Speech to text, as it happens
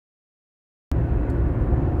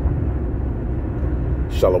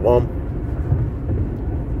Shalom.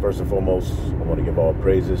 First and foremost, I want to give all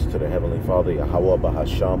praises to the Heavenly Father, Yahweh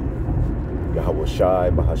Bahasham, Yahweh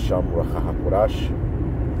Shai Bahasham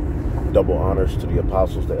Rachahakorash. Double honors to the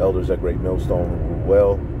apostles, the elders at Great Millstone who rule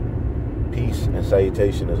well. Peace and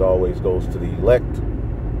salutation as always goes to the elect.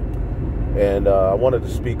 And I wanted to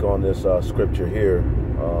speak on this scripture here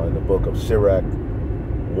in the book of Sirach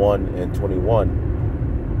 1 and 21.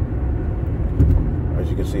 As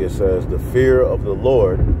you can see, it says, the fear of the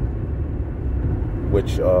Lord,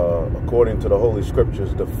 which according to the Holy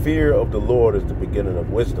Scriptures, the fear of the Lord is the beginning of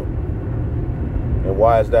wisdom. And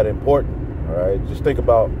why is that important? All right, just think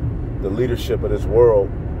about the leadership of this world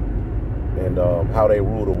and how they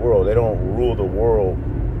rule the world. They don't rule the world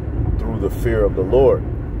through the fear of the Lord.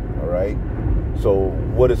 All right. So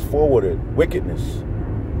what is forwarded? Wickedness.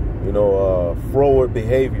 Froward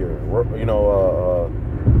behavior.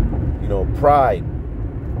 Pride.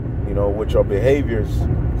 Which are behaviors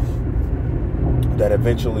that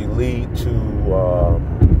eventually lead to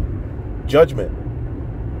judgment.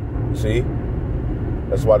 See,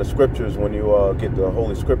 that's why the scriptures, when you get the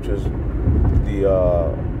Holy Scriptures, the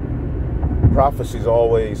prophecies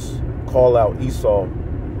always call out Esau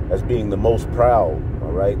as being the most proud.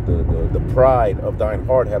 All right, the pride of thine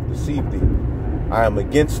heart hath deceived thee. I am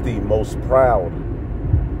against thee, most proud.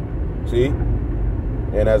 See.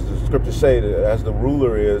 And as the scriptures say, as the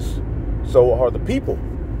ruler is, so are the people.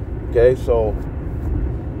 Okay, so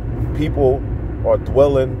people are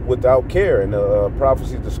dwelling without care. And the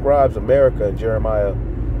prophecy describes America in Jeremiah,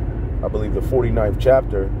 I believe the 49th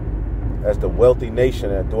chapter, as the wealthy nation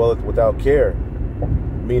that dwelleth without care.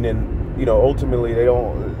 Meaning, ultimately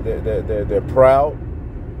they're proud.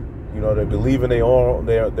 They believe in their own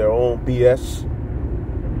BS.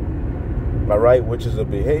 All right, which is a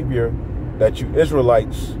behavior that you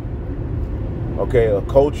Israelites, a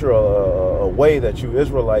culture, a way that you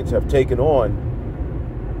Israelites have taken on,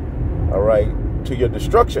 all right, to your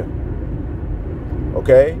destruction.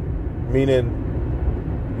 Okay? Meaning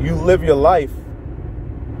you live your life,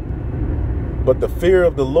 but the fear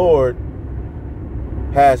of the Lord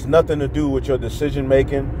has nothing to do with your decision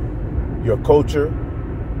making, your culture.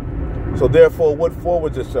 So therefore, what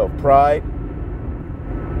forwards itself? Pride,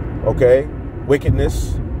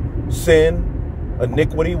 wickedness, sin,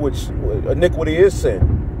 iniquity, which iniquity is sin.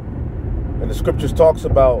 And the scriptures talks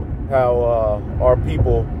about how our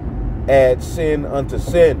people add sin unto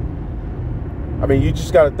sin. I mean, you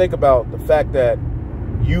just got to think about the fact that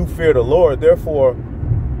you fear the Lord. Therefore,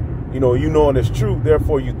 knowing it's true.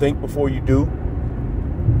 Therefore, you think before you do.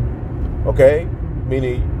 Okay?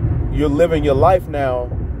 Meaning you're living your life now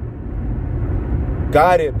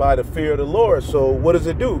guided by the fear of the Lord. So what does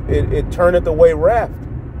it do? It turneth away wrath.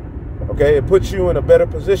 Okay, it puts you in a better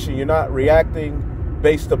position. You're not reacting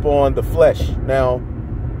based upon the flesh. Now,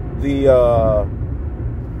 the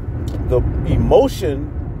emotion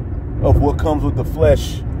of what comes with the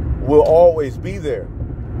flesh will always be there.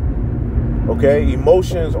 Okay,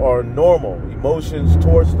 emotions are normal. Emotions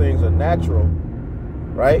towards things are natural,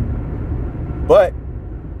 right? But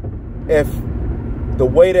if the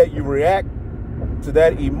way that you react to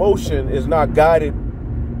that emotion is not guided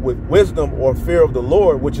with wisdom or fear of the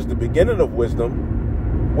Lord, which is the beginning of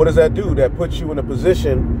wisdom, what does that do? That puts you in a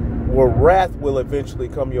position where wrath will eventually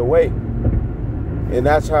come your way. And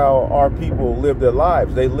that's how our people live their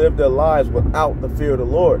lives. They live their lives without the fear of the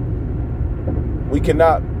Lord. We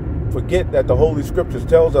cannot forget that the Holy Scriptures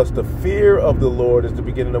tells us the fear of the Lord is the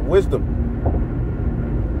beginning of wisdom.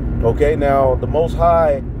 Okay, now the Most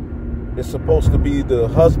High is supposed to be the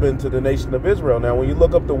husband to the nation of Israel. Now, when you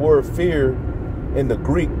look up the word fear in the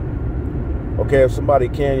Greek, if somebody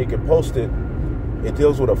can, you can post it. It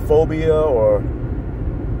deals with a phobia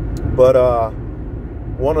but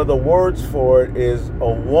one of the words for it is a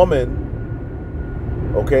woman.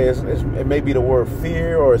 Okay, it may be the word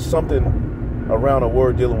fear, or it's something around a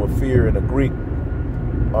word dealing with fear in the Greek.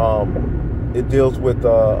 It deals with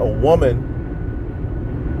a woman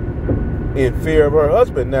in fear of her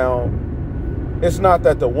husband. Now, it's not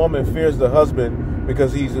that the woman fears the husband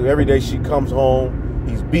because every day she comes home,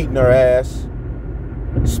 he's beating her ass,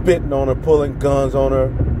 spitting on her, pulling guns on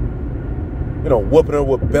her, whooping her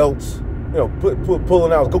with belts,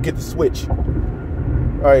 pulling out, go get the switch. All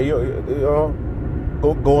right,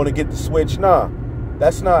 going to get the switch. Nah,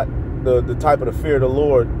 that's not the type of the fear of the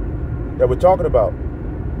Lord that we're talking about.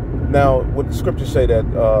 Now, what the scriptures say that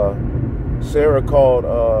Sarah called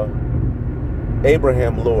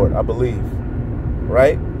Abraham Lord, I believe,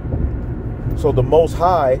 right? So the Most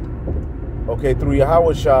High, through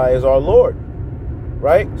Yahweh Shai is our Lord,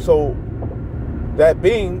 right? So that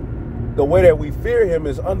being, the way that we fear him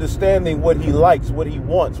is understanding what he likes, what he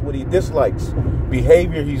wants, what he dislikes,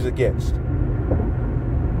 behavior he's against.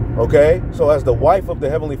 Okay? So as the wife of the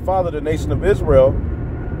Heavenly Father, the nation of Israel,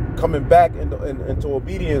 coming back into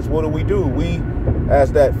obedience, what do? We,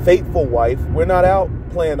 as that faithful wife, we're not out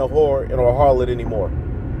playing a whore and a harlot anymore.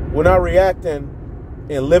 We're not reacting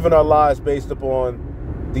and living our lives based upon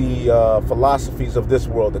the philosophies of this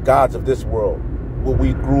world, the gods of this world, what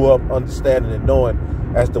we grew up understanding and knowing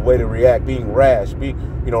as the way to react, being rash,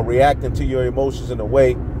 reacting to your emotions in a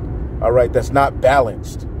way, all right, that's not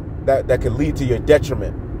balanced, that can lead to your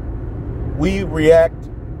detriment. We react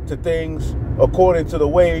to things according to the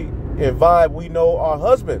way and vibe we know our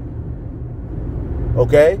husband.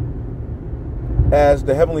 Okay? As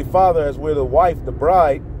the Heavenly Father, as we're the wife, the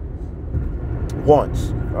bride,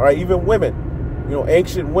 wants. All right? Even women,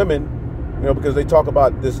 ancient women, because they talk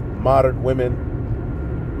about this modern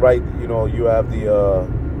women, right? You have the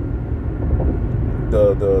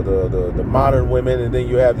modern women, and then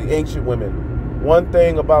you have the ancient women. One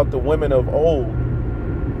thing about the women of old,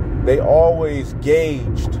 they always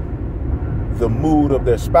gauged the mood of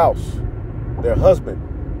their spouse, their husband.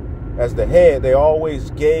 As the head, they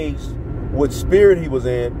always gauged what spirit he was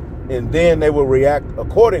in, and then they will react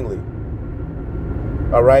accordingly.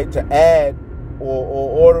 All right, to add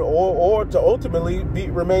or to ultimately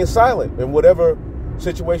remain silent in whatever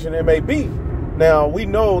situation it may be. Now, we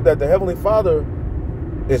know that the Heavenly Father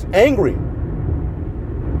is angry,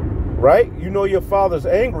 right? Your Father's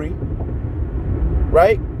angry,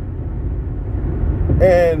 right?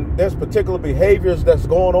 And there's particular behaviors that's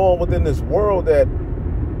going on within this world that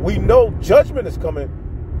we know judgment is coming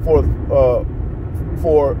for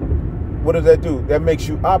what does that do? That makes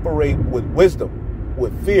you operate with wisdom,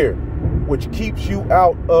 with fear, which keeps you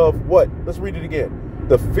out of what? Let's read it again.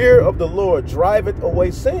 The fear of the Lord driveth away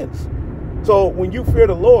sins. So when you fear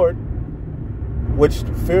the Lord, which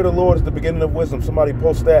fear of the Lord is the beginning of wisdom. Somebody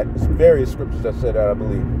post that. It's various scriptures that said that, I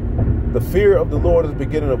believe. The fear of the Lord is the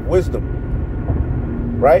beginning of wisdom.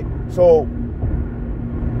 Right? So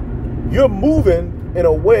you're moving in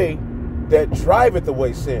a way that driveth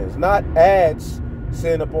away sins, not adds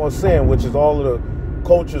sin upon sin, which is all of the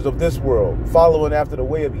cultures of this world, following after the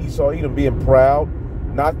way of Esau, Edom, being proud,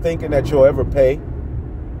 not thinking that you'll ever pay.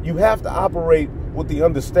 You have to operate with the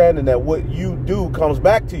understanding that what you do comes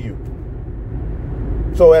back to you.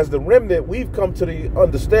 So as the remnant, we've come to the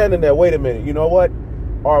understanding that, wait a minute, you know what?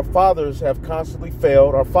 Our fathers have constantly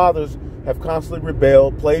failed. Our fathers have constantly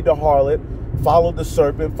rebelled, played the harlot, followed the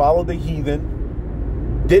serpent, followed the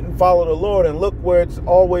heathen, didn't follow the Lord, and look where it's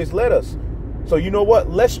always led us. So you know what?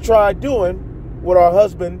 Let's try doing what our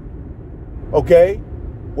husband, okay,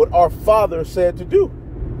 what our father said to do.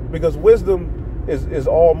 Because wisdom is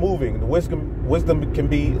all moving. The wisdom can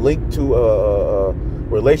be linked to a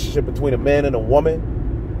relationship between a man and a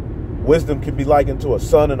woman. Wisdom can be likened to a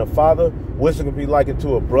son and a father. Wisdom can be likened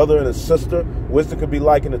to a brother and a sister. Wisdom can be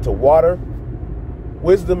likened to water.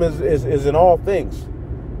 Wisdom is in all things.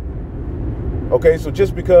 Okay, so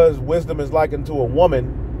just because wisdom is likened to a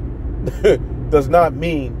woman does not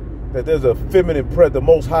mean that there's a feminine the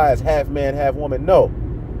Most High is half man, half woman. No.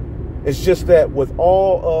 It's just that with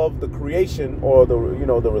all of the creation or the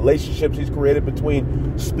relationships he's created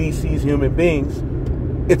between species, human beings,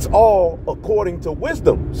 it's all according to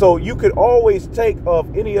wisdom. So you could always take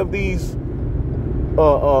of any of these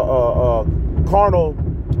carnal,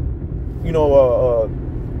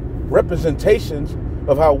 representations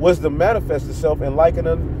of how wisdom manifests itself and liken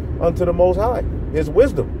unto the Most High, his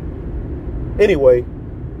wisdom. Anyway,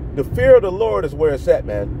 the fear of the Lord is where it's at,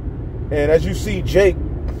 man. And as you see Jake,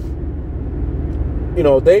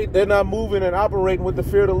 they're not moving and operating with the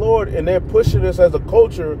fear of the Lord, and they're pushing this as a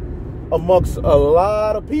culture amongst a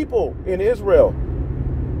lot of people in Israel.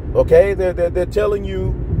 Okay, they're telling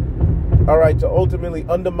you, all right, to ultimately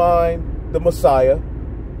undermine the Messiah.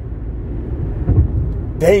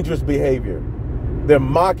 Dangerous behavior. They're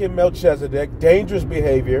mocking Melchizedek. Dangerous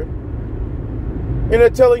behavior. And they're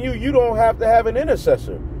telling you, you don't have to have an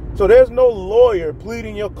intercessor. So there's no lawyer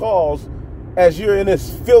pleading your cause as you're in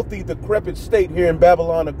this filthy, decrepit state here in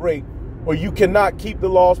Babylon the Great, where you cannot keep the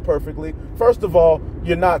laws perfectly. First of all,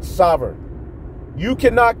 you're not sovereign. You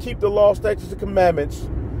cannot keep the law, statutes, and commandments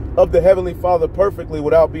of the Heavenly Father perfectly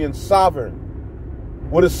without being sovereign.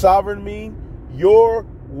 What does sovereign mean? Your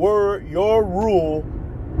word, your rule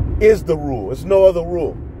is the rule. It's no other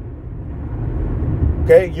rule.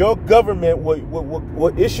 Okay? Your government,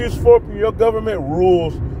 what issues forth from your government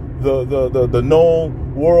rules the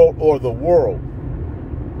known world or the world.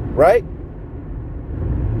 Right?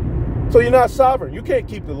 So you're not sovereign. You can't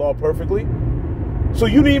keep the law perfectly. So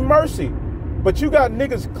you need mercy. But you got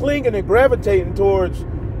niggas clinging and gravitating towards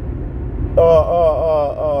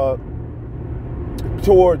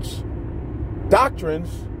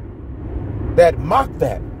doctrines that mock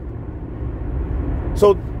that.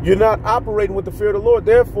 So you're not operating with the fear of the Lord.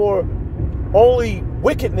 Therefore, only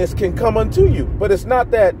wickedness can come unto you. But it's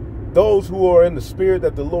not that those who are in the spirit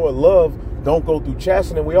that the Lord loves don't go through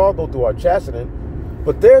chastening. We all go through our chastening.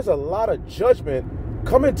 But there's a lot of judgment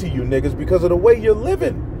coming to you niggas because of the way you're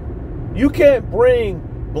living. You can't bring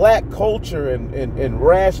black culture and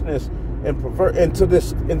rashness and pervert into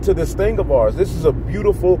this thing of ours. This is a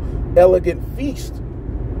beautiful, elegant feast.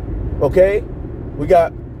 Okay? We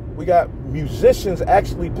got musicians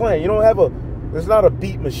actually playing. You don't have it's not a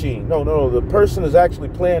beat machine. No. The person is actually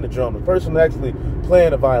playing the drum. The person is actually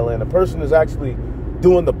playing the violin. The person is actually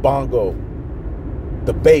doing the bongo,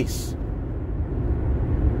 the bass.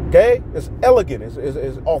 Okay? It's elegant.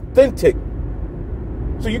 It's authentic.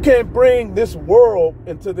 So you can't bring this world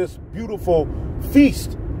into this beautiful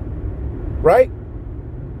feast, right?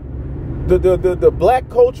 The black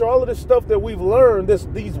culture, all of this stuff that we've learned,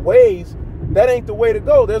 these ways, that ain't the way to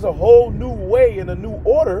go. There's a whole new way and a new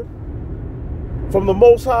order from the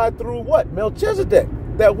Most High through what? Melchizedek,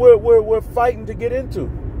 that we're fighting to get into.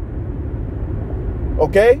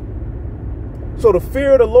 Okay? So the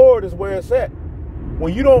fear of the Lord is where it's at.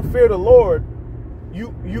 When you don't fear the Lord,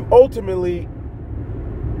 you ultimately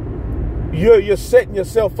you're setting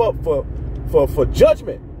yourself up for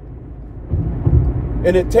judgment.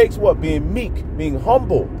 And it takes what? Being meek, being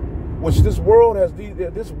humble, which this world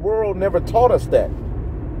never taught us that.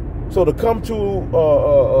 So to come to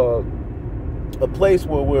a place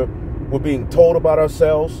where we're being told about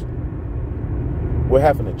ourselves, we're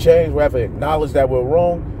having to change, we're having to acknowledge that we're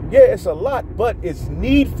wrong. Yeah, it's a lot, but it's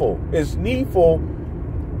needful. It's needful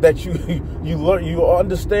that you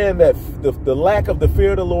understand that the lack of the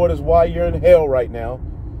fear of the Lord is why you're in hell right now.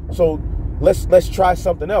 So let's try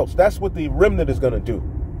something else. That's what the remnant is going to do.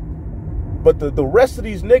 But the rest of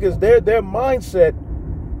these niggas, their mindset,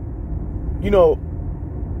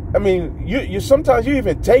 I mean, you sometimes you're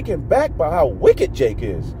even taken back by how wicked Jake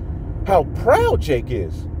is, how proud Jake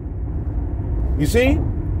is. You see?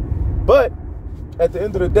 But at the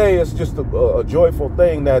end of the day, it's just a joyful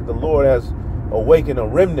thing that the Lord has awakened a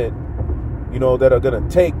remnant, that are going to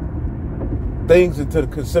take things into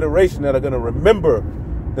consideration, that are going to remember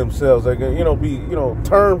themselves. They're going to,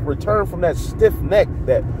 return from that stiff neck,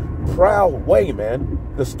 that proud way, man.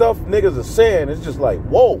 The stuff niggas are saying is just like,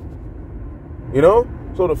 whoa.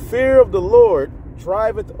 So the fear of the Lord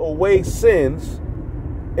driveth away sins,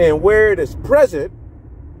 and where it is present,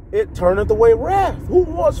 it turneth away wrath. Who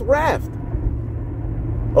wants wrath?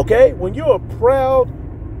 Okay? When you're a proud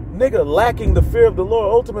nigga lacking the fear of the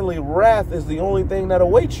Lord, ultimately wrath is the only thing that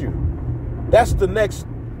awaits you. That's the next,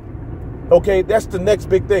 that's the next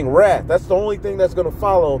big thing, wrath. That's the only thing that's going to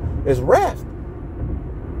follow is wrath.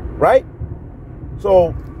 Right?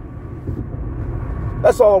 So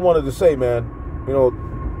that's all I wanted to say, man.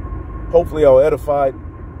 Hopefully I was edified.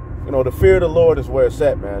 The fear of the Lord is where it's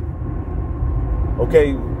at, man.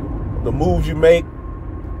 Okay, the moves you make,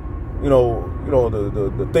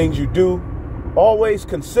 the things you do, always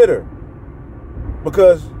consider,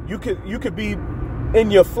 because you could be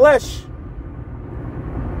in your flesh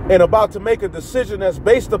and about to make a decision that's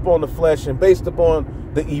based upon the flesh and based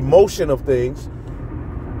upon the emotion of things,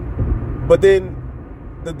 but then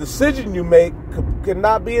the decision you make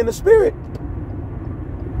cannot be in the spirit,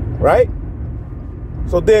 right?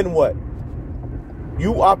 So then what?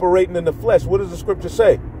 You operating in the flesh. What does the scripture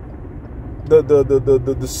say?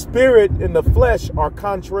 The spirit and the flesh are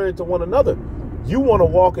contrary to one another. You want to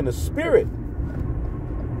walk in the spirit.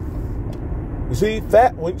 You see,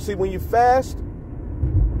 when you fast,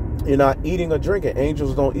 you're not eating or drinking.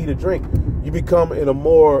 Angels don't eat or drink. You become in a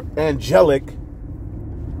more angelic,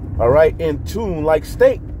 in tune like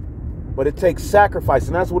state. But it takes sacrifice,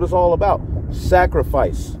 and that's what it's all about.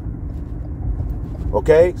 Sacrifice.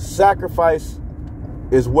 Okay? Sacrifice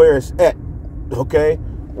is where it's at. Okay?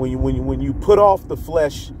 When you put off the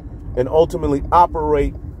flesh and ultimately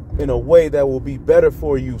operate in a way that will be better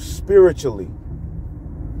for you spiritually.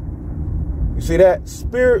 You see that?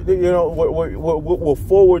 Spirit, will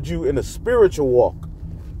forward you in a spiritual walk,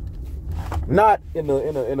 not in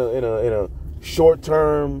a short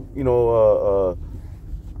term,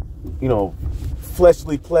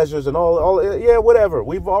 fleshly pleasures and all. Yeah, whatever.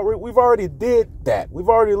 We've already did that. We've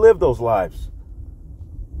already lived those lives.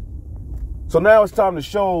 So now it's time to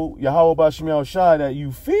show Yahweh B'Shem Yahushai that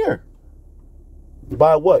you fear.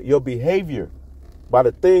 By what? Your behavior. By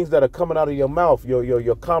the things that are coming out of your mouth,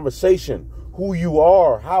 your conversation, who you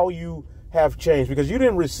are, how you have changed because you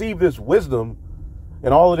didn't receive this wisdom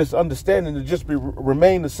and all of this understanding to just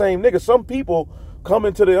remain the same nigga. Some people come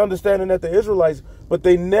into the understanding that the Israelites, but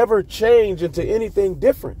they never change into anything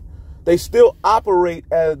different. They still operate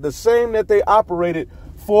as the same that they operated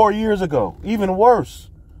 4 years ago, even worse.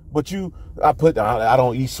 But I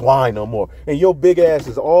don't eat swine no more. And your big ass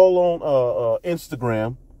is all on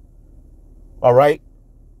Instagram. All right?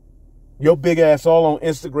 Your big ass all on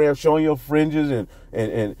Instagram showing your fringes and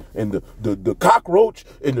the cockroach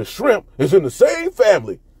and the shrimp is in the same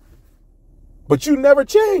family. But you never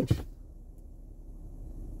change.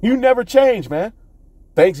 You never change, man.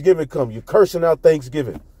 Thanksgiving come, you cursing out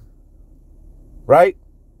Thanksgiving. Right?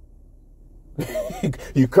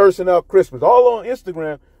 You cursing out Christmas. All on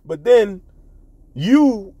Instagram. But then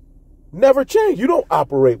you never change. You don't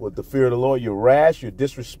operate with the fear of the Lord. You're rash. You're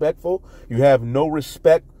disrespectful. You have no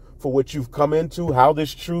respect for what you've come into, how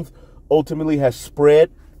this truth ultimately has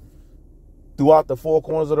spread throughout the four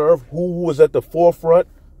corners of the earth, who was at the forefront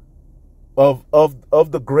of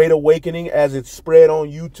the Great Awakening as it spread on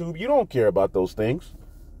YouTube. You don't care about those things.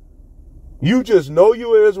 You just know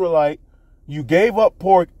you're an Israelite. You gave up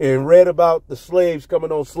pork and read about the slaves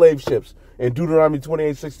coming on slave ships in Deuteronomy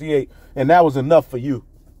 28:68, and that was enough for you.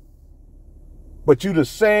 But you the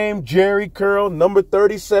same Jerry Curl, number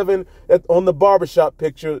 37 on the barbershop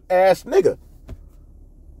picture, ass nigga.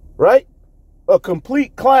 Right? A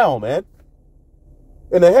complete clown, man.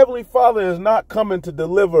 And the Heavenly Father is not coming to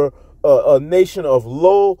deliver a nation of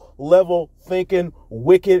low-level thinking,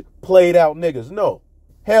 wicked, played-out niggas. No.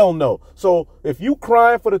 Hell no. So if you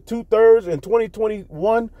crying for the 2/3 in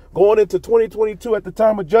 2021, going into 2022 at the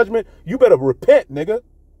time of judgment, you better repent, nigga.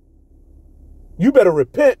 You better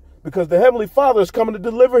repent because the Heavenly Father is coming to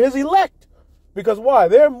deliver his elect. Because why?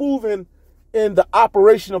 They're moving in the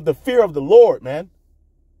operation of the fear of the Lord, man.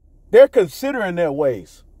 They're considering their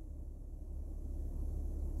ways.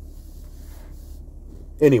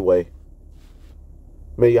 Anyway.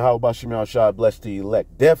 May Yahweh Shem Shai bless the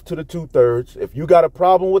elect. Death to the 2/3. If you got a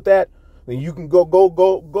problem with that, then you can go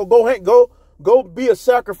be a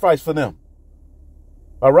sacrifice for them.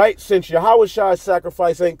 All right? Since Yahweh Shai's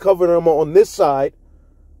sacrifice ain't covering them on this side,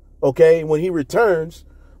 okay, when he returns,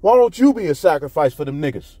 why don't you be a sacrifice for them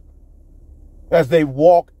niggas? As they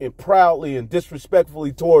walk and proudly and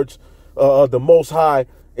disrespectfully towards the Most High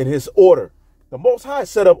in his order. The Most High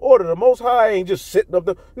set up order. The Most High ain't just sitting up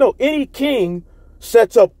there. No, any king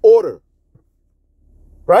sets up order.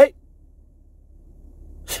 Right?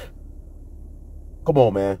 Come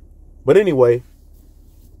on, man. But anyway,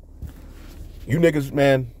 you niggas,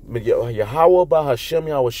 man, Yahweh Bahashem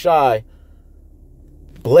Yahweh Shai,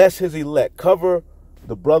 bless his elect. Cover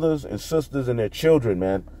the brothers and sisters and their children,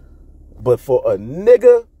 man. But for a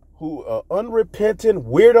nigga who unrepentant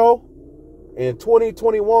weirdo in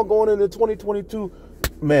 2021 going into 2022,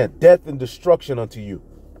 man, death and destruction unto you.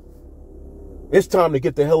 It's time to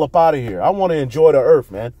get the hell up out of here. I want to enjoy the earth,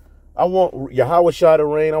 man. I want Yahweh Shai to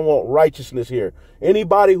reign. I want righteousness here.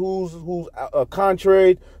 Anybody who's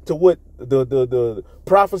contrary to what the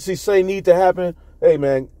prophecies say need to happen, hey,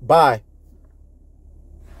 man, bye.